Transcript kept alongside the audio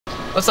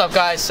What's up,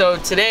 guys? So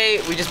today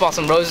we just bought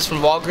some roses from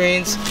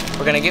Walgreens.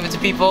 We're gonna give it to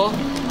people.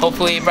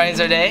 Hopefully it brightens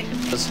their day.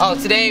 Oh,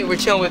 today we're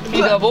chilling with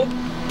P-Double.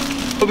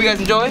 Hope you guys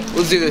enjoy.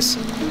 Let's do this.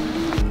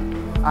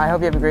 I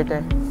hope you have a great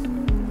day.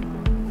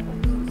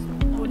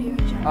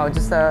 Oh,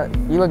 just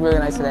you look really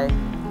nice today.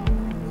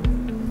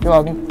 You're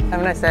welcome.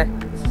 Have a nice day.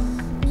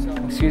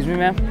 Excuse me,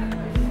 ma'am.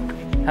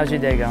 How's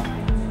your day going?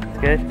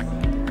 Good?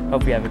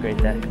 Hope you have a great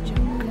day.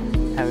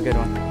 Have a good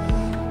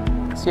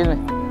one. Excuse me.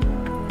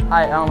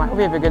 Hi, I hope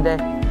you have a good day.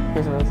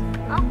 Here's a rose.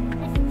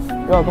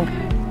 You're welcome.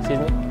 Excuse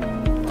me.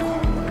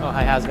 Oh,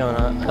 hi, how's it going?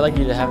 I'd like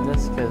you to have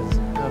this because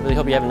I really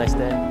hope you have a nice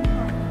day.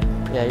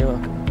 Yeah, you will.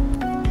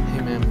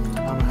 Hey, ma'am,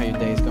 I don't know how your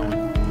day's going.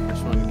 I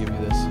just wanted to give you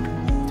this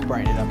to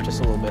brighten it up just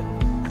a little bit.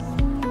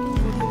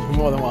 You're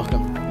more than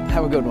welcome.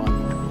 Have a good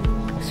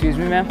one. Excuse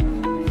me, ma'am.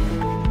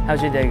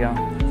 How's your day going?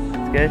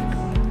 It's good?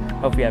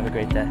 Hope you have a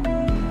great day.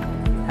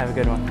 Have a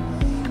good one.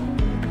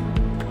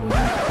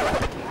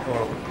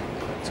 Hello.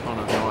 What's going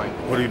on? How are you?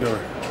 What are you doing?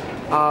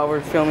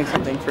 We're filming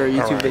something for a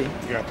YouTube video.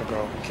 You have to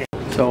go.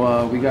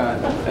 So we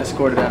got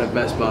escorted out of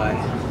Best Buy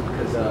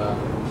because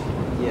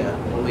yeah,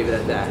 we'll leave it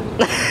at that.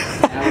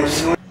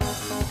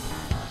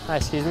 Hi,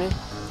 excuse me.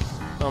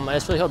 I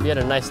just really hope you had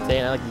a nice day,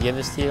 and I'd like to give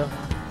this to you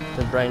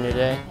to brighten your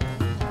day.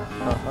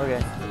 Oh,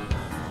 okay.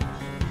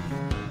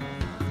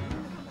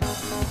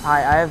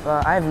 Hi,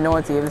 I have no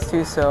one to give this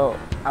to, so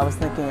I was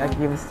thinking I could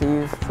give this to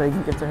you so you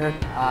can give it to her.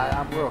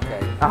 We're okay.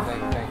 Oh.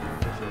 Thank you.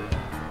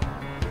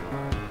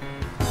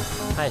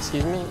 Hi,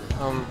 excuse me.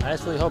 I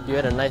just really hope you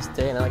had a nice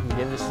day, and I'd like to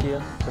give this to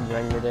you to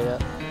brighten your day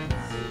up.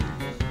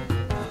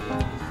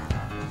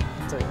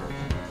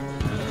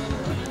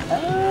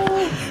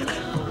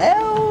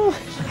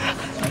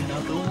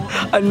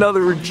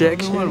 Another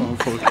rejection. I know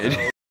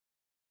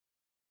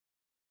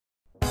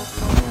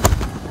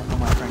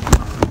my friend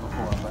came up to me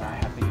before, but I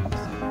have to give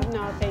this to you.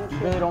 No, thank you.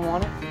 You really don't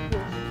want it? No.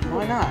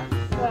 Why not?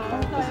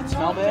 Well, Does it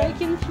smell I'm not bad?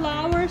 taking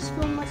flowers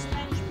from my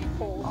Spanish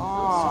people.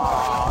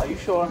 Oh, are you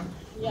sure?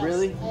 Yes,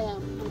 Really? I am.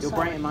 I'm You'll sorry.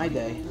 brighten my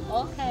day.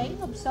 Okay,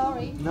 I'm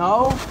sorry.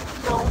 No?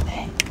 No.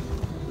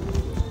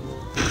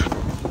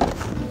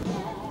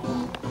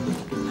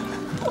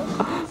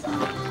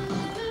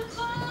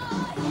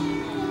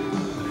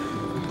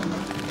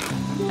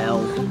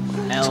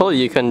 I told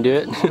you you couldn't do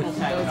it.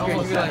 That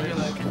was great. You're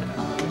like